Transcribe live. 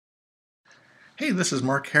Hey, this is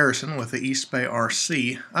Mark Harrison with the EastBay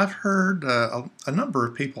RC. I've heard a number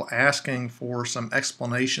of people asking for some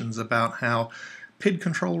explanations about how PID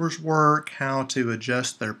controllers work, how to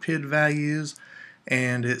adjust their PID values,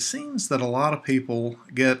 and it seems that a lot of people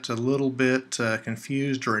get a little bit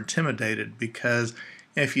confused or intimidated because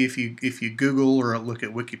if you Google or look at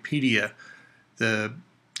Wikipedia,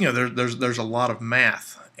 there's a lot of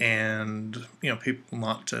math, and people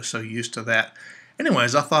not so used to that.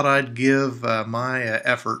 Anyways, I thought I'd give my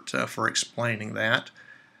effort for explaining that.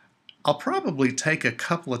 I'll probably take a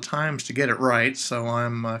couple of times to get it right, so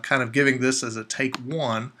I'm kind of giving this as a take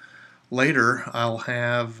one. Later, I'll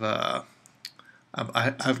have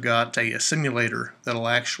I've got a simulator that'll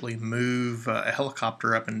actually move a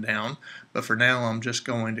helicopter up and down, but for now I'm just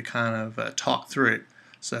going to kind of talk through it.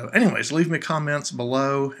 So anyways, leave me comments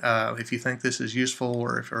below if you think this is useful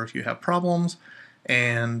or if you have problems,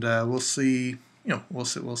 and we'll see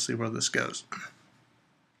where this goes.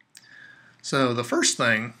 So the first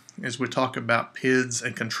thing is we talk about PIDs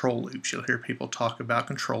and control loops. You'll hear people talk about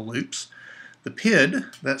control loops. The PID,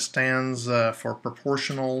 that stands for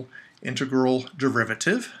proportional integral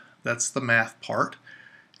derivative. That's the math part.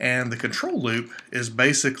 And the control loop is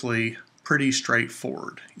basically pretty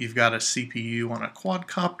straightforward. You've got a CPU on a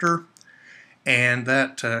quadcopter, and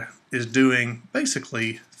that is doing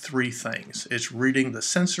basically three things. It's reading the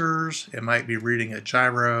sensors, it might be reading a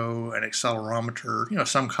gyro, an accelerometer,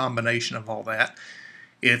 some combination of all that.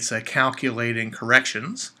 It's calculating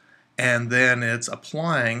corrections, and then it's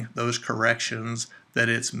applying those corrections that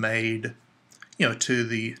it's made to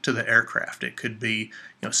the aircraft. It could be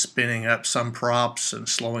spinning up some props and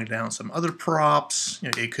slowing down some other props.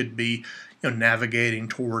 It could be navigating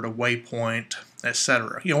toward a waypoint,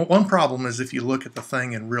 etc. One problem is if you look at the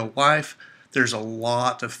thing in real life, there's a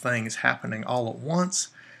lot of things happening all at once,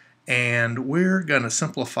 and we're going to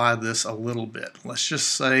simplify this a little bit. Let's just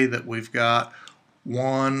say that we've got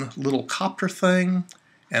one little copter thing,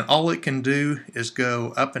 and all it can do is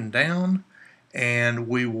go up and down, and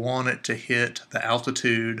we want it to hit the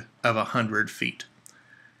altitude of 100 feet.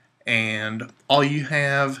 And all you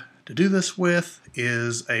have to do this with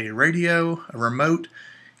is a radio, a remote.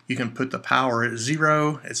 You can put the power at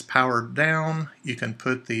 0, it's powered down. You can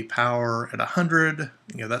put the power at 100,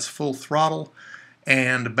 that's full throttle.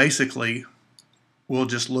 And basically, we'll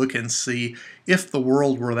just look and see if the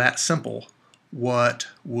world were that simple, what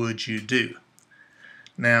would you do?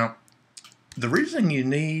 Now, the reason you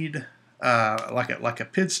need like a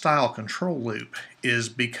PID-style control loop is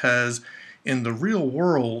because in the real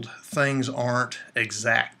world, things aren't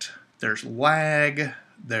exact. There's lag,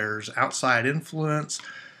 there's outside influence.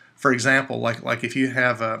 For example, like if you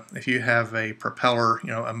have a propeller,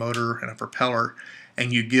 a motor and a propeller,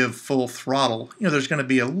 and you give full throttle, there's going to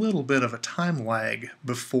be a little bit of a time lag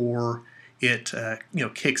before it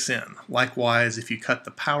kicks in. Likewise, if you cut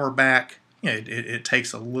the power back, it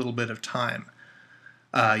takes a little bit of time.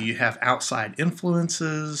 You have outside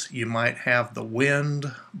influences. You might have the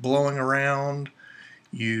wind blowing around.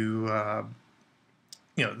 You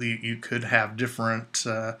could have different.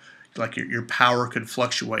 Like your power could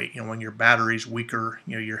fluctuate. When your battery's weaker,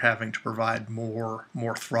 you're having to provide more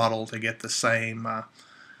throttle to get the same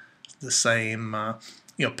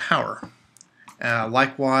power.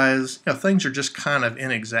 Likewise, things are just kind of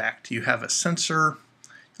inexact. You have a sensor,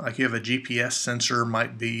 like you have a GPS sensor,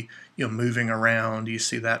 might be moving around. You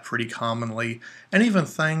see that pretty commonly, and even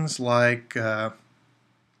things like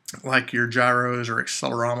your gyros or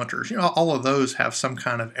accelerometers. All of those have some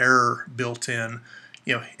kind of error built in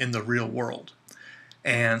the real world.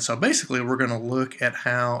 And so basically we're going to look at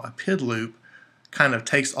how a PID loop kind of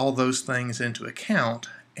takes all those things into account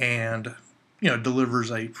and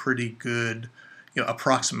delivers a pretty good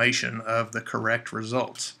approximation of the correct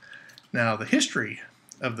results. Now, the history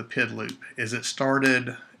of the PID loop is it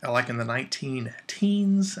started like in the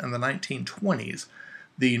 19-teens and the 1920s.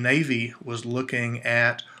 The Navy was looking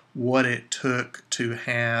at what it took to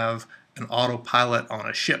have an autopilot on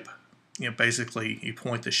a ship. Basically, you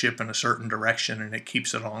point the ship in a certain direction and it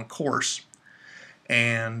keeps it on course.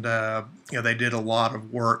 And they did a lot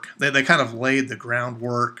of work. They kind of laid the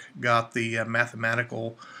groundwork, got the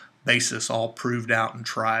mathematical basis all proved out and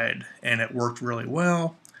tried, and it worked really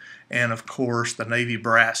well. And of course, the Navy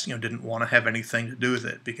brass, didn't want to have anything to do with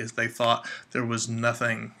it because they thought there was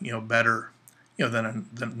nothing, better, than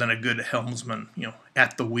a good helmsman,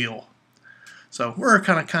 at the wheel. So we're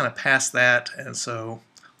kind of past that, and so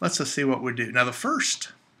let's just see what we do. Now, the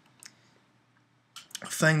first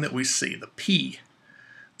thing that we see, the P,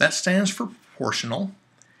 that stands for proportional,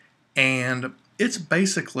 and it's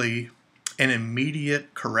basically an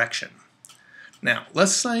immediate correction. Now,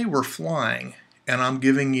 let's say we're flying and I'm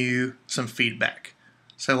giving you some feedback.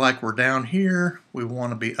 So like we're down here, we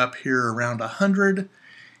want to be up here around 100.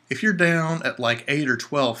 If you're down at like 8 or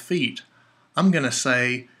 12 feet, I'm going to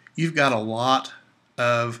say you've got a lot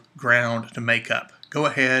of ground to make up. Go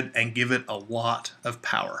ahead and give it a lot of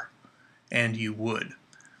power, and you would.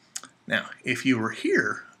 Now, if you were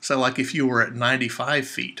here, so like if you were at 95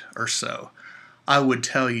 feet or so, I would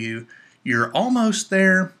tell you you're almost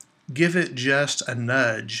there. Give it just a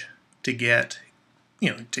nudge to get,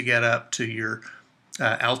 to get up to your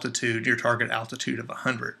altitude, your target altitude of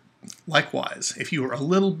 100. Likewise, if you were a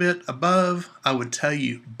little bit above, I would tell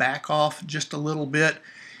you back off just a little bit.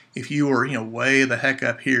 If you were, way the heck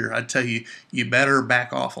up here, I'd tell you you better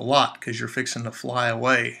back off a lot because you're fixing to fly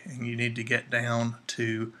away and you need to get down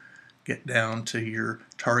to your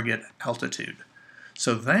target altitude.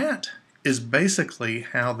 So that is basically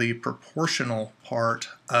how the proportional part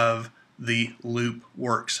of the loop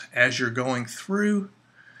works. As you're going through,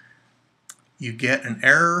 you get an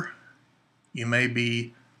error. You may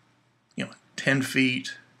be 10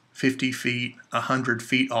 feet, 50 feet, 100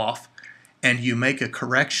 feet off, and you make a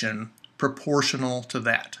correction proportional to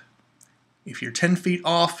that. If you're 10 feet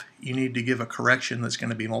off, you need to give a correction that's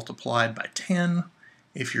going to be multiplied by 10.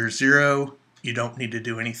 If you're 0, you don't need to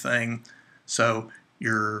do anything, so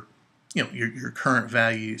your current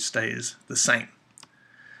value stays the same.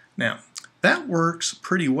 Now, that works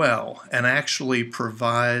pretty well and actually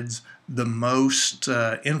provides the most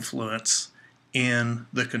influence in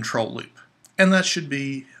the control loop. And that should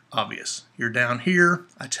be obvious. You're down here,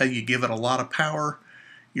 I tell you give it a lot of power.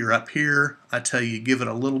 You're up here, I tell you give it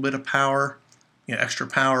a little bit of power, extra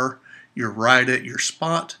power. You're right at your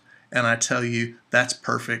spot, and I tell you that's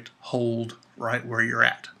perfect, hold right where you're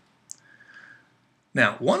at.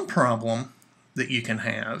 Now, one problem that you can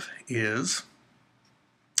have is,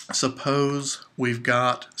 suppose we've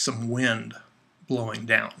got some wind blowing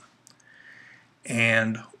down.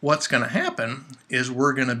 And what's going to happen is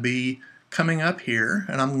we're going to be coming up here,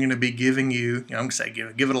 and I'm going to be giving you, I'm going to say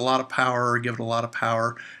give it a lot of power, give it a lot of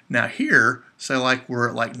power. Now here, say like we're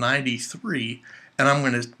at like 93, and I'm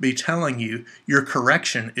going to be telling you your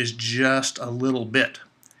correction is just a little bit.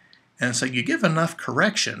 And so you give enough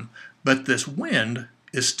correction, but this wind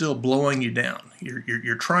is still blowing you down.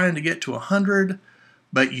 You're trying to get to 100,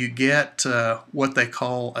 but you get what they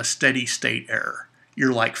call a steady state error.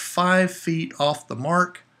 You're like 5 feet off the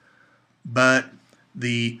mark, but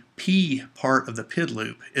the P part of the PID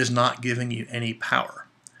loop is not giving you any power.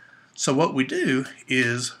 So what we do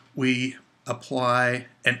is we apply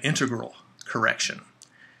an integral correction.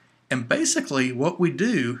 And basically what we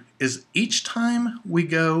do is each time we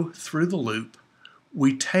go through the loop,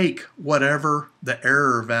 we take whatever the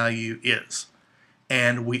error value is,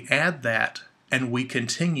 and we add that, and we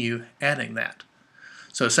continue adding that.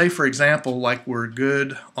 So say, for example, like we're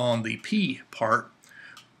good on the P part,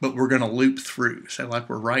 but we're going to loop through. Say like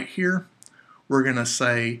we're right here, we're going to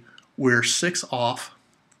say we're 6 off,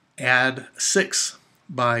 add 6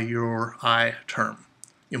 by your I term.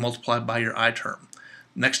 You multiply by your I term.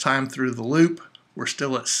 Next time through the loop, we're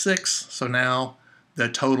still at 6, so now the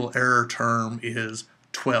total error term is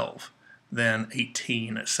 12, then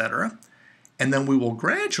 18, etc. And then we will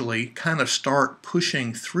gradually kind of start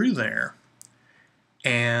pushing through there,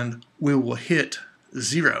 and we will hit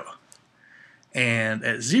 0. And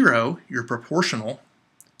at 0, your proportional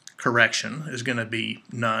correction is going to be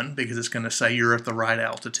none because it's going to say you're at the right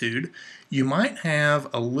altitude. You might have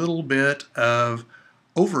a little bit of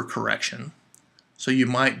overcorrection, so you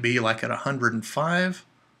might be like at 105,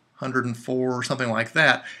 104, or something like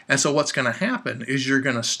that. And so what's going to happen is you're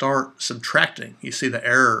going to start subtracting. You see the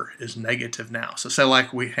error is negative now. So say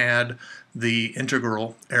like we had the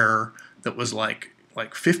integral error that was like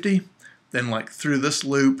 50, then like through this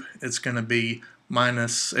loop it's going to be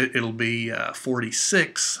minus, it'll be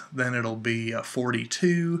 46, then it'll be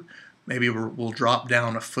 42, maybe we'll drop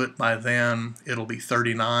down a foot by then, it'll be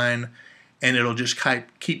 39, and it'll just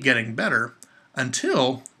keep getting better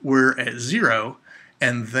until we're at 0,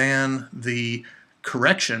 and then the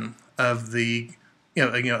correction of the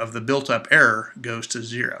of the built-up error goes to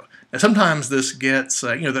 0. Now sometimes this gets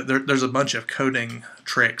there's a bunch of coding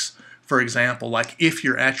tricks. For example, like if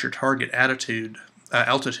you're at your target altitude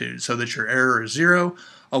so that your error is 0,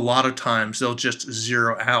 a lot of times they'll just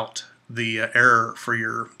zero out the error for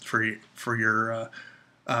your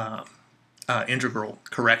integral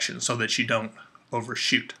correction so that you don't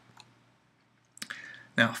overshoot.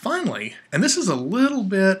 Now finally, and this is a little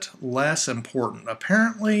bit less important,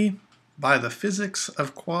 apparently by the physics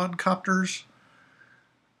of quadcopters,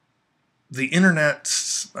 the internet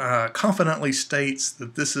confidently states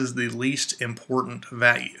that this is the least important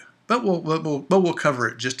value. but we'll cover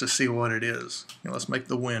it just to see what it is. Let's make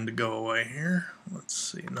the wind go away here. Let's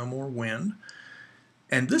see, no more wind.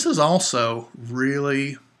 And this is also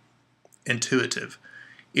really intuitive.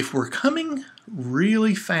 If we're coming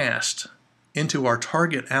really fast into our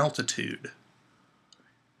target altitude,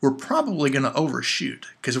 we're probably going to overshoot,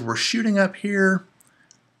 because if we're shooting up here,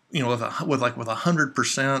 with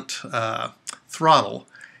 100% throttle,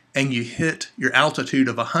 and you hit your altitude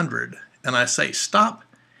of 100, and I say stop,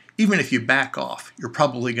 even if you back off, you're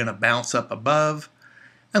probably going to bounce up above,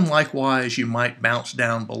 and likewise you might bounce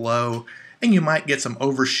down below, and you might get some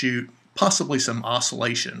overshoot, possibly some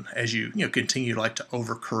oscillation as you continue to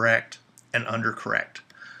overcorrect and undercorrect.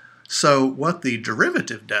 So what the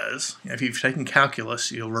derivative does, if you've taken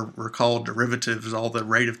calculus, you'll recall derivatives, all the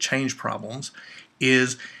rate of change problems,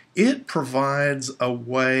 is it provides a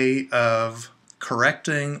way of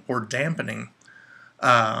correcting or dampening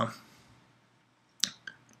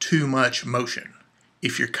too much motion.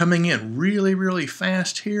 If you're coming in really, really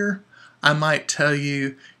fast here, I might tell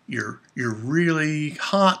you you're really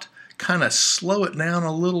hot, kind of slow it down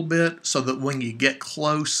a little bit so that when you get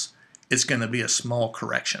close, it's going to be a small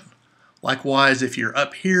correction. Likewise, if you're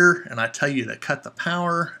up here and I tell you to cut the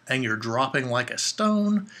power and you're dropping like a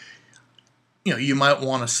stone, you might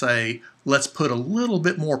want to say, let's put a little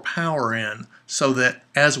bit more power in so that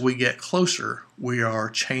as we get closer, we are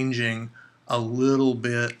changing a little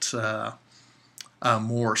bit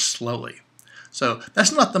more slowly. So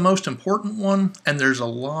that's not the most important one, and there's a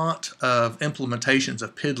lot of implementations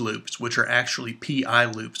of PID loops which are actually PI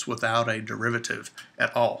loops without a derivative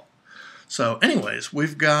at all. So anyways,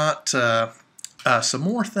 we've got some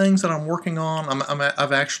more things that I'm working on.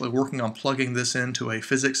 I'm actually working on plugging this into a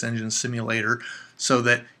physics engine simulator so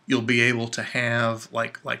that you'll be able to have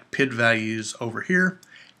like PID values over here,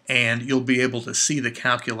 and you'll be able to see the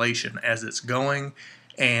calculation as it's going,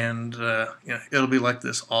 and it'll be like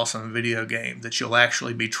this awesome video game that you'll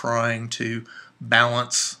actually be trying to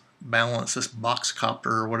balance this box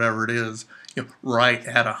copter or whatever it is right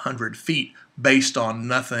at 100 feet based on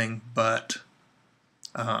nothing but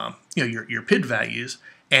your PID values,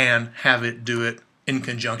 and have it do it in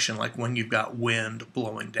conjunction like when you've got wind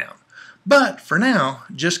blowing down. But for now,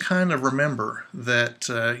 just kind of remember that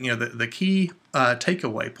the key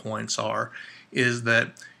takeaway points is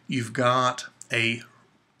that you've got a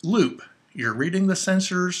loop. You're reading the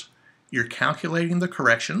sensors, you're calculating the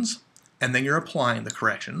corrections, and then you're applying the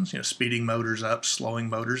corrections, speeding motors up, slowing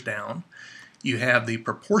motors down. You have the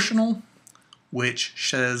proportional, which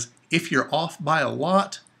says if you're off by a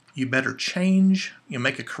lot, you better change,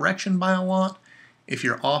 make a correction by a lot. If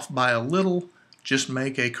you're off by a little, just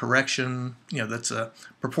make a correction, that's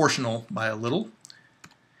proportional by a little.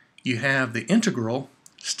 You have the integral,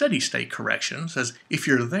 steady state correction, says if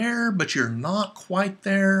you're there but you're not quite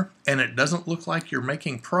there and it doesn't look like you're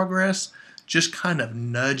making progress, just kind of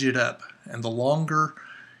nudge it up. And the longer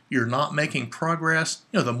you're not making progress,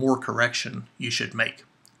 the more correction you should make.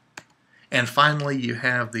 And finally, you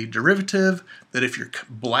have the derivative, that if you're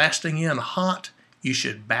blasting in hot, you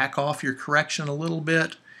should back off your correction a little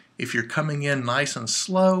bit. If you're coming in nice and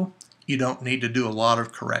slow, you don't need to do a lot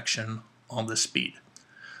of correction on the speed.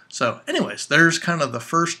 So anyways, there's kind of the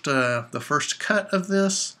first cut of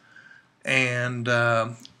this, and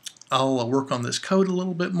I'll work on this code a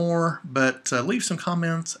little bit more, but leave some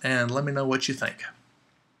comments and let me know what you think.